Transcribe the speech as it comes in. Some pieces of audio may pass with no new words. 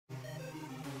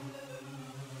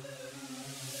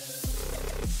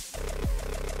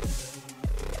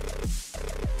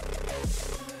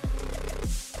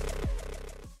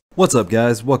What's up,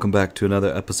 guys? Welcome back to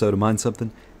another episode of Mind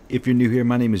Something. If you're new here,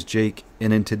 my name is Jake,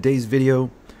 and in today's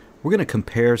video we're going to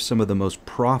compare some of the most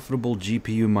profitable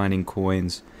GPU mining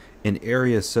coins in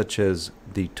areas such as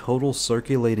the total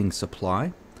circulating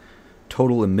supply,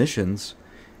 total emissions,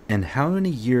 and how many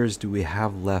years do we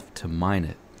have left to mine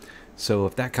it. So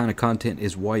if that kind of content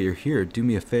is why you're here, do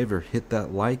me a favor, hit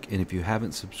that like, and if you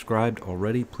haven't subscribed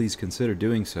already, please consider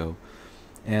doing so.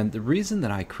 And the reason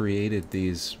that I created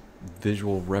these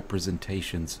visual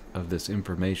representations of this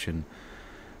information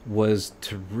was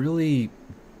to really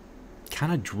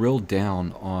kind of drill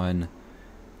down on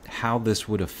how this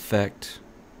would affect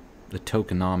the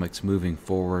tokenomics moving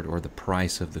forward, or the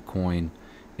price of the coin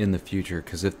in the future.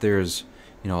 Because if there's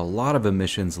a lot of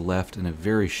emissions left in a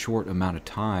very short amount of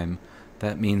time,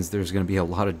 that means there's going to be a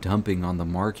lot of dumping on the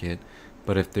market.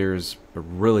 But if there's a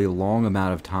really long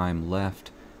amount of time left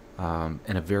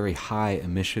and a very high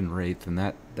emission rate, then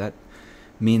that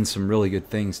means some really good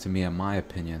things to me, in my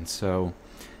opinion. So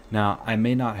now, I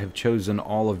may not have chosen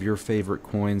all of your favorite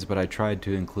coins, but I tried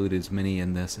to include as many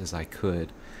in this as I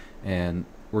could. And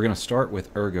we're going to start with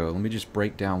Ergo. Let me just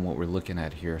break down what we're looking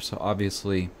at here. So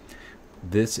obviously,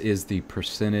 this is the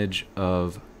percentage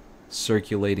of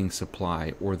circulating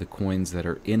supply, or the coins that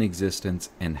are in existence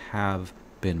and have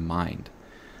been mined.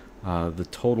 The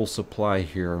total supply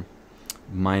here,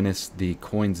 minus the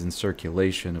coins in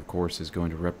circulation, of course, is going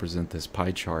to represent this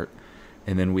pie chart.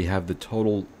 And then we have the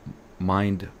total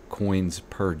mined coins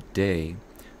per day,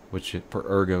 which for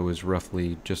Ergo is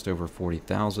roughly just over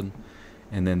 40,000.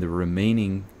 And then the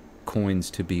remaining coins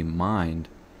to be mined.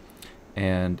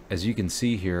 And as you can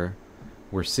see here,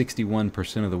 we're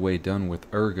 61% of the way done with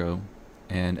Ergo,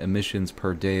 and emissions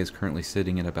per day is currently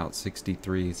sitting at about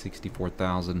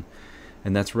 64,000.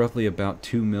 And that's roughly about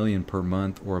 2 million per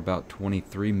month, or about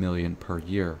 23 million per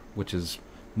year, which is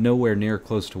nowhere near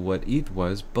close to what ETH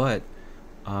was, but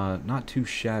not too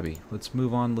shabby. Let's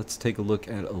move on. Let's take a look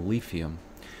at Alephium.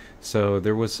 So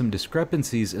there was some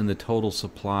discrepancies in the total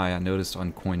supply. I noticed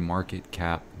on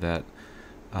CoinMarketCap that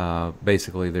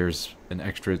basically there's an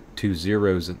extra 2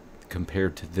 zeros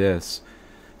compared to this.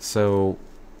 So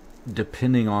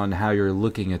depending on how you're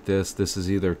looking at this, this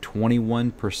is either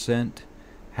 21%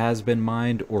 has been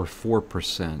mined or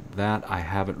 4%. That I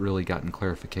haven't really gotten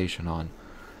clarification on.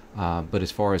 But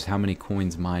as far as how many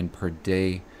coins mined per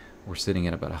day, we're sitting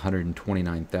at about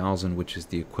 129,000, which is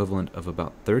the equivalent of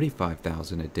about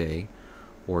 35,000 a day,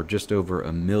 or just over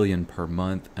a million per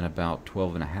month, and about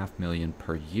 12.5 million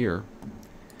per year.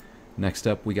 Next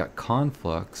up, we got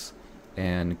Conflux.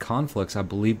 And Conflux, I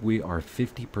believe we are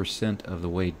 50% of the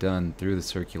way done through the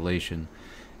circulation.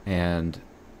 And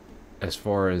as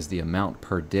far as the amount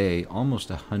per day, almost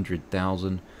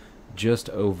 100,000, just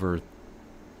over,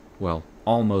 well,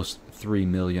 almost 3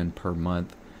 million per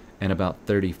month, and about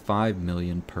 35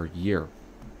 million per year.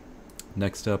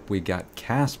 Next up, we got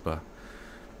Kaspa,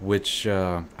 which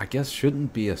I guess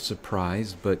shouldn't be a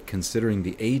surprise, but considering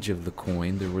the age of the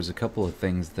coin, there was a couple of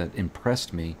things that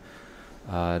impressed me.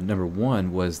 Number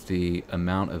one was the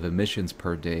amount of emissions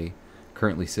per day,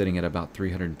 currently sitting at about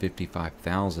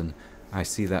 355,000. I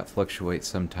see that fluctuate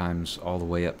sometimes all the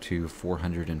way up to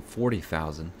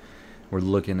 440,000. We're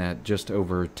looking at just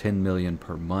over 10 million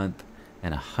per month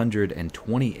and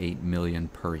 128 million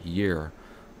per year,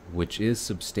 which is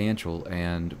substantial,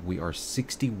 and we are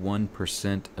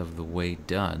 61% of the way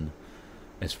done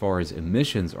as far as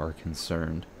emissions are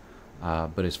concerned.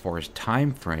 But as far as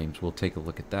time frames, we'll take a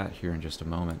look at that here in just a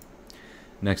moment.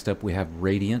 Next up, we have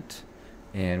Radiant,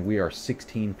 and we are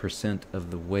 16% of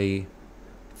the way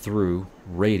through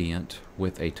Radiant,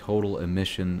 with a total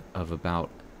emission of about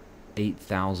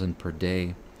 8,000 per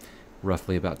day,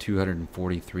 roughly about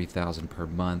 243,000 per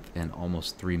month, and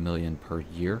almost 3 million per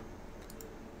year.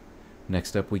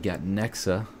 Next up, we got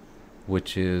Nexa,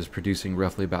 which is producing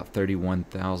roughly about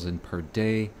 31,000 per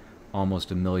day,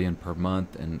 almost a million per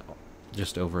month, and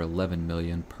just over 11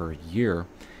 million per year.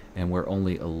 And we're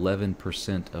only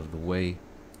 11% of the way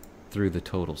through the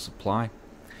total supply.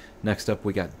 Next up,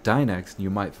 we got Dynex.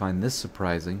 You might find this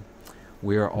surprising.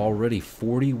 We are already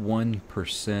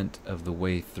 41% of the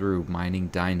way through mining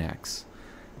Dynex,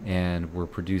 and we're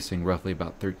producing roughly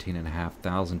about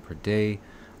 13,500 per day,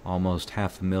 almost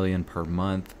 500,000 per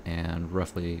month, and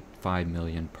roughly 5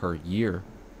 million per year.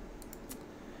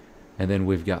 And then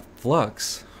we've got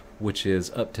Flux, which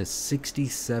is up to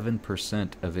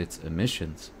 67% of its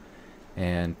emissions,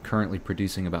 and currently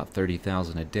producing about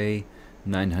 30,000 a day,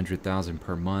 900,000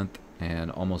 per month, and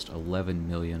almost 11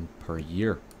 million per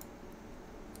year.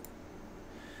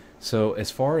 So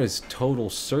as far as total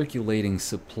circulating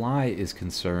supply is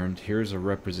concerned, here's a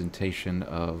representation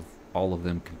of all of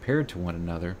them compared to one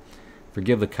another.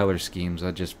 Forgive the color schemes,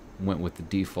 I just went with the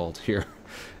default here.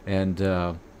 And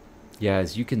yeah,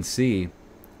 as you can see,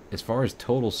 as far as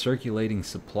total circulating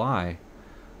supply,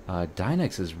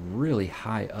 Dynex is really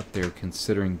high up there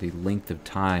considering the length of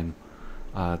time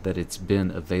that it's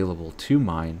been available to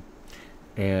mine.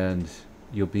 And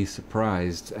you'll be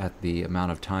surprised at the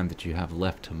amount of time that you have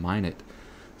left to mine it.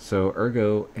 So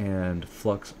Ergo and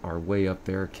Flux are way up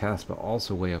there, Kaspa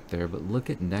also way up there, but look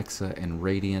at Nexa and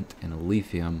Radiant and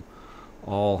Alephium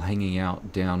all hanging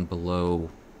out down below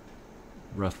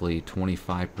roughly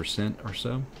 25% or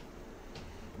so.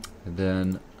 And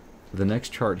then the next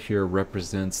chart here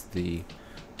represents the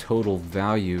total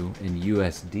value in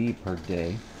USD per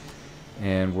day,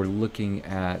 and we're looking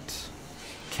at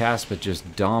Kaspa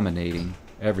just dominating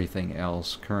everything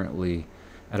else, currently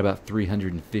at about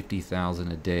 350,000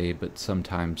 a day, but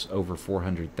sometimes over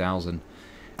 400,000.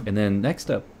 And then next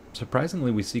up,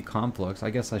 surprisingly, we see Conflux.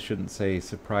 I guess I shouldn't say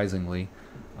surprisingly,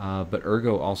 but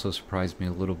Ergo also surprised me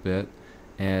a little bit,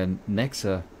 and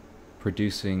Nexa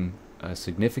producing a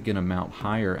significant amount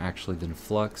higher actually than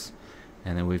Flux.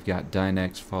 And then we've got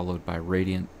Dynex followed by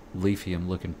Radiant, Alephium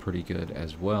looking pretty good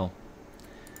as well.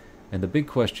 And the big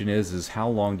question is how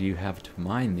long do you have to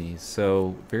mine these?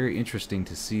 So very interesting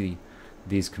to see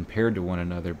these compared to one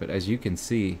another, but as you can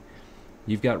see,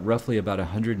 you've got roughly about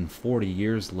 140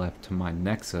 years left to mine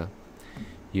Nexa.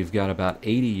 You've got about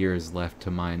 80 years left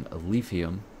to mine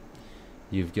Alephium.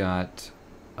 You've got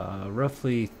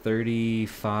roughly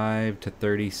 35 to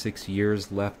 36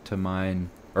 years left to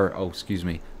mine, or oh, excuse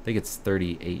me, I think it's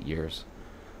 38 years.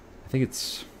 I think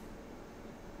it's,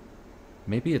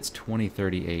 maybe it's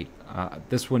 2038.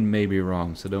 This one may be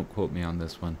wrong, so don't quote me on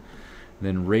this one.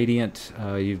 Then Radiant,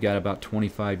 you've got about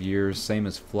 25 years, same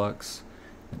as Flux.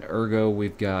 And Ergo,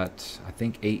 we've got, I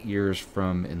think, 8 years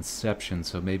from inception,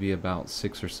 so maybe about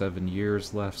 6 or 7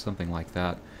 years left, something like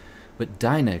that. But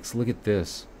Dynex, look at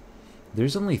this.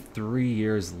 There's only 3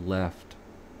 years left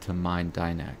to mine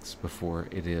Dynex before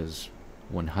it is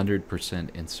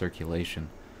 100% in circulation,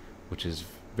 which is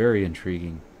very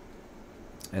intriguing.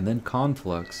 And then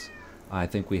Conflux, I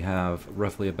think we have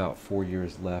roughly about 4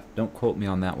 years left. Don't quote me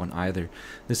on that one either.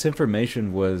 This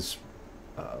information was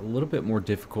a little bit more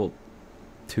difficult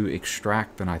to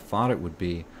extract than I thought it would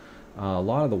be. A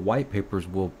lot of the white papers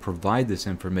will provide this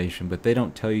information, but they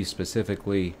don't tell you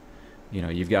specifically, you know,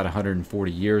 you've got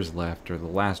 140 years left, or the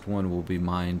last one will be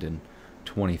mined in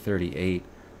 2038.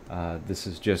 This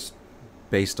is just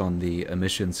based on the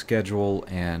emission schedule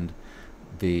and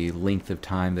the length of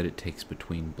time that it takes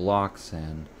between blocks.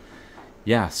 And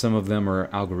yeah, some of them are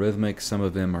algorithmic, some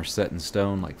of them are set in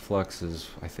stone, like Flux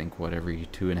is, I think, what, every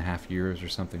 2.5 years or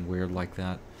something weird like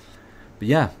that. But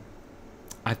yeah,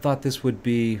 I thought this would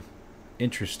be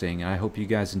interesting. I hope you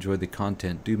guys enjoyed the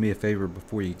content. Do me a favor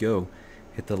before you go,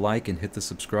 hit the like and hit the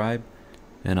subscribe,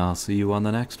 and I'll see you on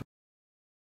the next one.